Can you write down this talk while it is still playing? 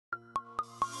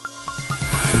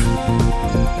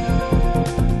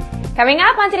Coming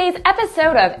up on today's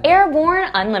episode of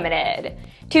Airborne Unlimited,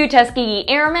 2 Tuskegee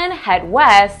Airmen head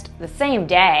west the same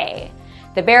day.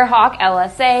 The Bearhawk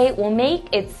LSA will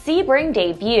make its Sebring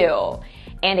debut,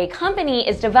 and a company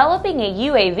is developing a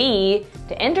UAV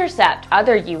to intercept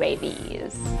other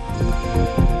UAVs.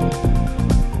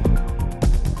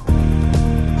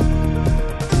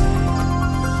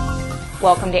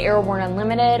 Welcome to Airborne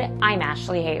Unlimited, I'm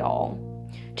Ashley Hale.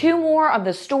 2 more of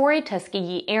the storied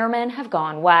Tuskegee Airmen have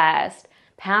gone west,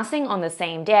 passing on the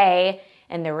same day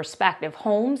in their respective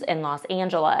homes in Los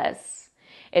Angeles.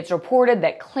 It's reported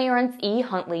that Clarence E.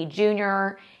 Huntley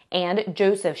Jr. and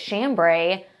Joseph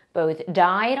Shambrey both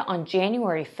died on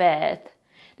January 5th.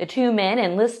 The 2 men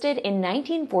enlisted in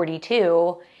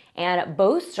 1942 and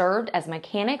both served as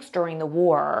mechanics during the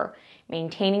war,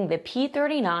 maintaining the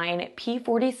P-39,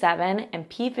 P-47, and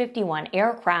P-51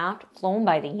 aircraft flown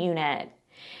by the unit.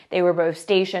 They were both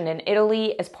stationed in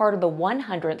Italy as part of the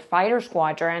 100th Fighter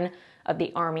Squadron of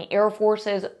the Army Air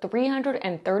Force's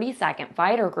 332nd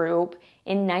Fighter Group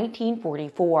in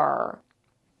 1944.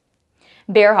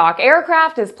 Bearhawk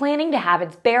Aircraft is planning to have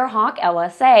its Bearhawk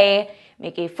LSA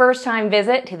make a first-time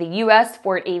visit to the U.S.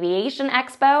 Sport Aviation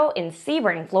Expo in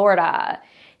Sebring, Florida.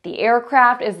 The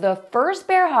aircraft is the first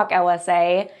Bearhawk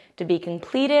LSA to be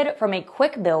completed from a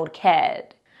quick-build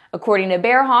kit. According to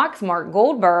Bearhawk's Mark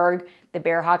Goldberg, the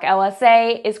Bearhawk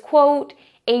LSA is, quote,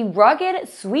 a rugged,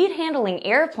 sweet-handling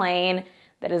airplane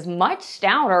that is much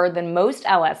stouter than most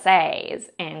LSAs,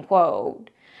 end quote.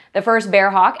 The first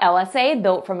Bearhawk LSA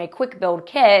built from a quick-build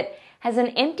kit has an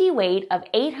empty weight of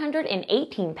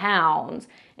 818 pounds,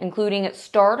 including its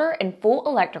starter and full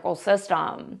electrical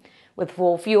system. With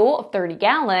full fuel of 30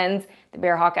 gallons, the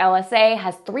Bearhawk LSA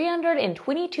has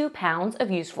 322 pounds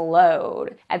of useful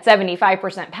load. At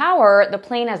 75% power, the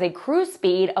plane has a cruise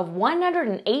speed of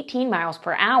 118 miles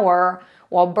per hour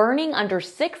while burning under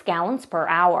 6 gallons per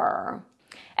hour.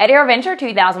 At AirVenture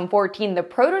 2014, the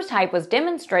prototype was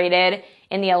demonstrated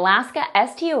in the Alaska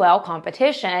STOL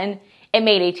competition. It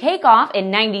made a takeoff in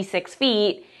 96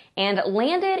 feet and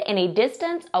landed in a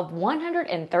distance of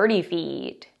 130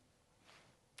 feet.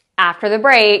 After the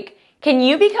break, can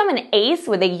you become an ace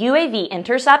with a UAV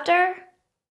interceptor?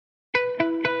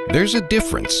 There's a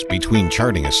difference between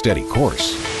charting a steady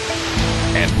course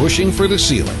and pushing for the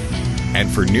ceiling. And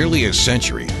for nearly a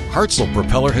century, Hartzell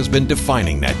Propeller has been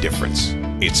defining that difference.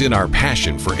 It's in our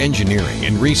passion for engineering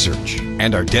and research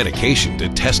and our dedication to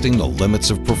testing the limits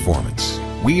of performance.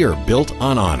 We are built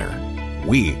on honor.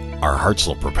 We are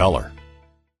Hartzell Propeller.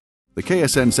 The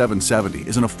KSN 770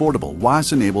 is an affordable,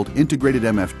 WAS-enabled integrated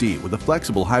MFD with a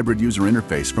flexible hybrid user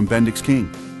interface from Bendix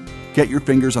King. Get your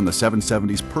fingers on the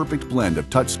 770's perfect blend of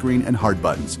touchscreen and hard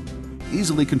buttons.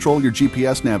 Easily control your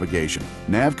GPS navigation,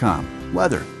 NavCom,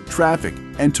 weather, traffic,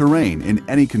 and terrain in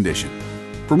any condition.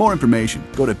 For more information,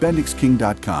 go to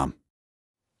bendixking.com.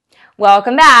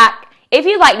 Welcome back. If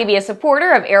you'd like to be a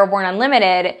supporter of Airborne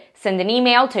Unlimited, send an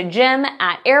email to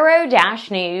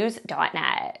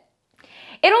jim@aero-news.net.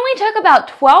 It only took about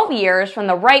 12 years from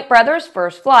the Wright brothers'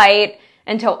 first flight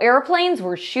until airplanes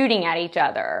were shooting at each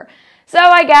other. So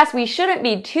I guess we shouldn't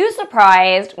be too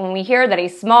surprised when we hear that a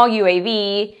small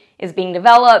UAV is being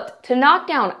developed to knock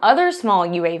down other small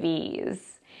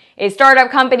UAVs. A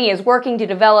startup company is working to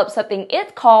develop something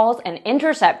it calls an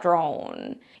intercept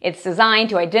drone. It's designed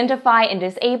to identify and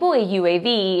disable a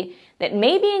UAV that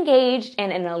may be engaged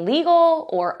in an illegal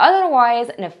or otherwise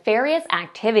nefarious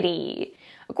activity.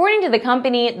 According to the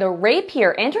company, the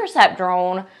Rapier intercept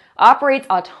drone operates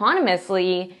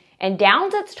autonomously and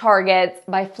downs its targets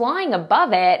by flying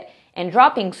above it and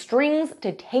dropping strings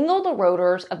to tangle the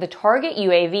rotors of the target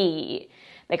UAV.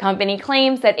 The company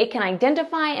claims that it can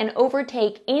identify and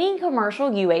overtake any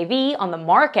commercial UAV on the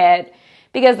market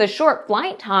because the short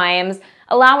flight times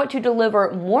allow it to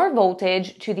deliver more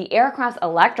voltage to the aircraft's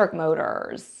electric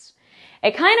motors.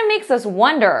 It kind of makes us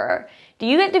wonder, do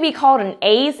you get to be called an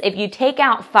ace if you take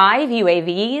out 5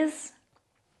 UAVs?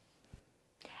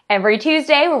 Every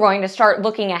Tuesday, we're going to start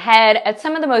looking ahead at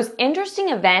some of the most interesting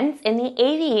events in the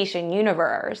aviation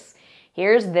universe.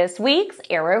 Here's this week's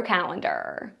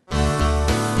Aero-Calendar.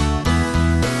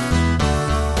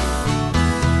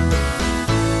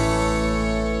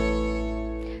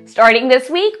 Starting this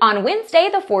week on Wednesday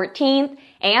the 14th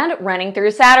and running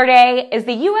through Saturday is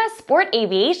the U.S. Sport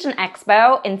Aviation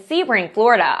Expo in Sebring,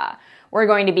 Florida. We're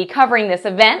going to be covering this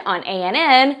event on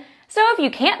ANN, so if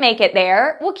you can't make it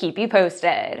there, we'll keep you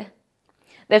posted.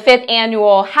 The 5th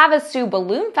annual Havasu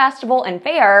Balloon Festival and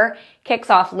Fair kicks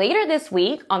off later this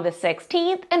week on the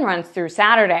 16th and runs through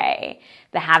Saturday.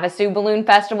 The Havasu Balloon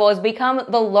Festival has become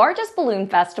the largest balloon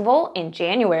festival in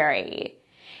January.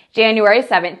 January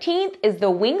 17th is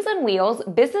the Wings on Wheels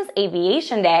Business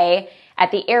Aviation Day at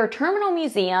the Air Terminal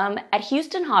Museum at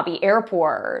Houston Hobby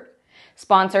Airport.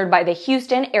 Sponsored by the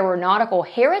Houston Aeronautical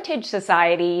Heritage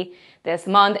Society, this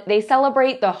month they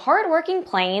celebrate the hardworking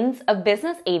planes of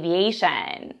business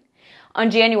aviation.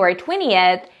 On January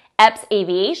 20th, Epps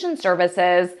Aviation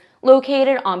Services,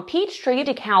 located on Peachtree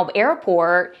DeKalb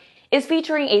Airport, is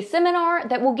featuring a seminar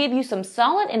that will give you some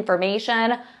solid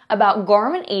information about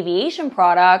Garmin aviation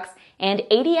products and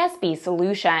ADS-B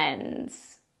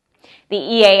solutions. The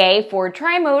EAA Ford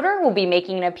Tri-Motor will be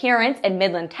making an appearance in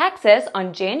Midland, Texas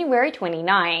on January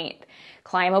 29th.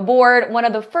 Climb aboard one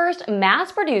of the first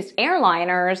mass-produced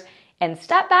airliners and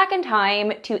step back in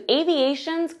time to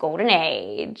aviation's golden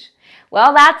age.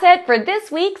 Well, that's it for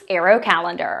this week's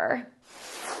Aero-Calendar.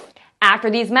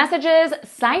 After these messages,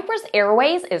 Cyprus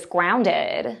Airways is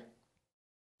grounded.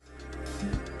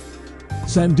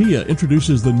 Sandia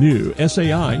introduces the new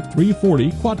SAI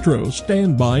 340 Quattro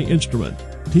standby instrument.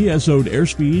 TSO'd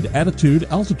airspeed, attitude,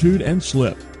 altitude, and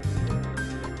slip.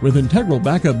 With integral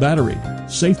backup battery,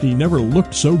 safety never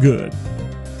looked so good.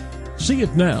 See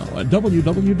it now at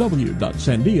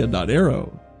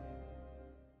www.sandia.aero.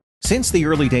 Since the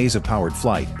early days of powered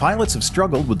flight, pilots have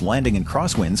struggled with landing in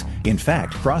crosswinds. In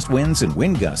fact, crosswinds and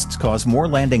wind gusts cause more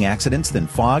landing accidents than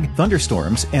fog,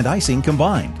 thunderstorms, and icing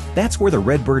combined. That's where the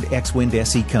Redbird X-Wind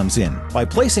SE comes in. By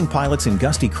placing pilots in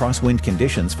gusty crosswind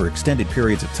conditions for extended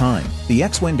periods of time, the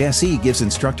X-Wind SE gives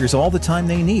instructors all the time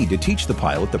they need to teach the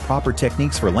pilot the proper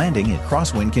techniques for landing in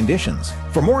crosswind conditions.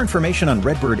 For more information on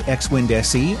Redbird X-Wind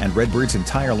SE and Redbird's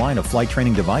entire line of flight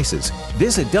training devices,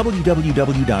 visit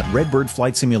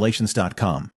www.redbirdflightsimulations.com.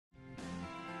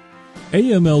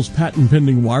 AML's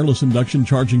patent-pending wireless induction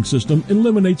charging system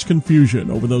eliminates confusion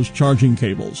over those charging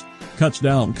cables, cuts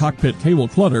down cockpit cable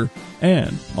clutter,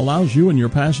 and allows you and your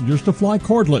passengers to fly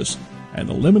cordless and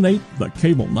eliminate the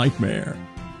cable nightmare.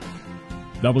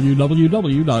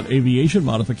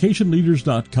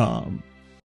 www.aviationmodificationleaders.com.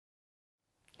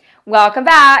 Welcome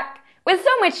back! With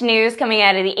so much news coming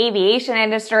out of the aviation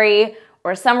industry,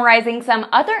 we're summarizing some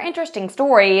other interesting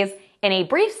stories in a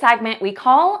brief segment we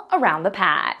call Around the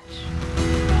Patch.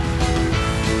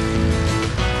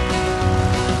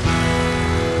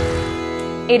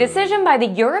 A decision by the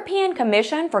European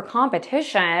Commission for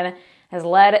Competition has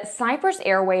led Cyprus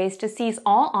Airways to cease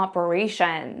all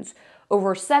operations.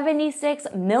 Over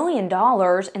 $76 million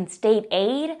in state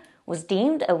aid was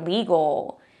deemed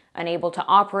illegal. Unable to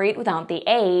operate without the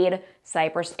aid,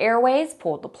 Cyprus Airways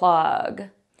pulled the plug.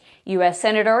 U.S.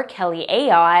 Senator Kelly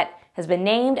Ayotte has been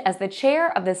named as the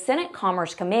chair of the Senate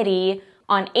Commerce Committee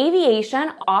on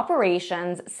Aviation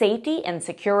Operations, Safety, and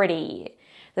Security.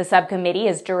 The subcommittee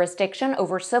has jurisdiction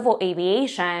over civil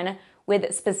aviation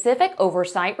with specific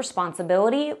oversight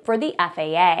responsibility for the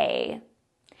FAA.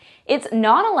 It's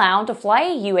not allowed to fly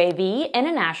a UAV in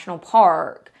a national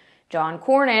park. John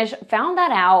Cornish found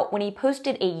that out when he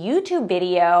posted a YouTube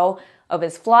video of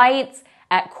his flights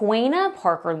at Quena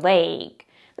Parker Lake.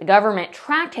 The government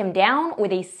tracked him down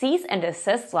with a cease and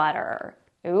desist letter.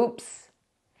 Oops.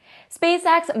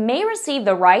 SpaceX may receive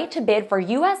the right to bid for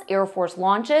U.S. Air Force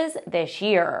launches this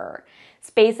year.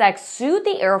 SpaceX sued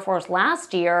the Air Force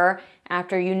last year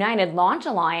after United Launch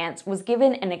Alliance was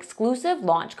given an exclusive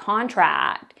launch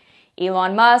contract.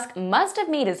 Elon Musk must have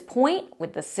made his point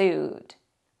with the suit.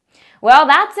 Well,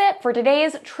 that's it for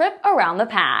today's trip around the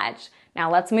patch. Now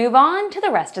let's move on to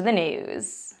the rest of the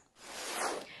news.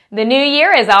 The new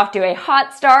year is off to a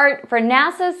hot start for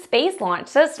NASA's Space Launch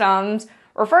Systems,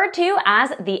 referred to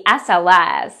as the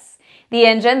SLS. The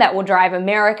engine that will drive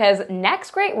America's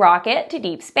next great rocket to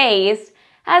deep space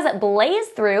has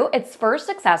blazed through its first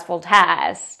successful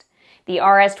test. The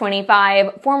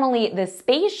RS-25, formerly the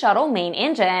Space Shuttle main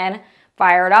engine,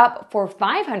 fired up for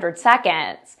 500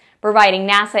 seconds, providing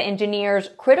NASA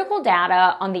engineers critical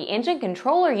data on the engine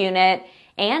controller unit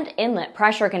and inlet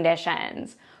pressure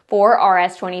conditions. 4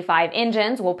 RS-25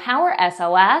 engines will power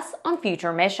SLS on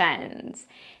future missions.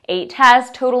 8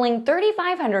 tests totaling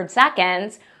 3,500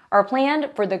 seconds are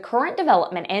planned for the current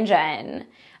development engine.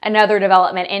 Another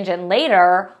development engine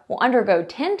later will undergo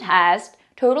 10 tests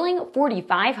totaling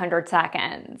 4,500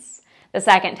 seconds. The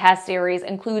second test series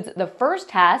includes the first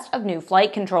test of new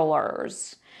flight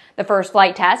controllers. The first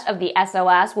flight test of the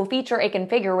SLS will feature a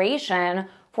configuration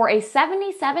for a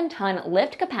 77-ton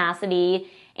lift capacity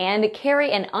and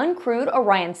carry an uncrewed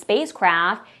Orion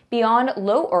spacecraft beyond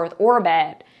low Earth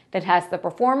orbit to test the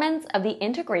performance of the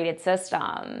integrated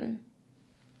system.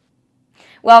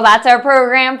 Well, that's our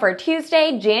program for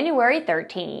Tuesday, January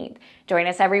 13th. Join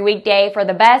us every weekday for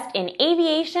the best in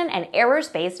aviation and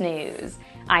aerospace news.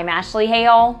 I'm Ashley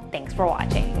Hale. Thanks for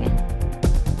watching.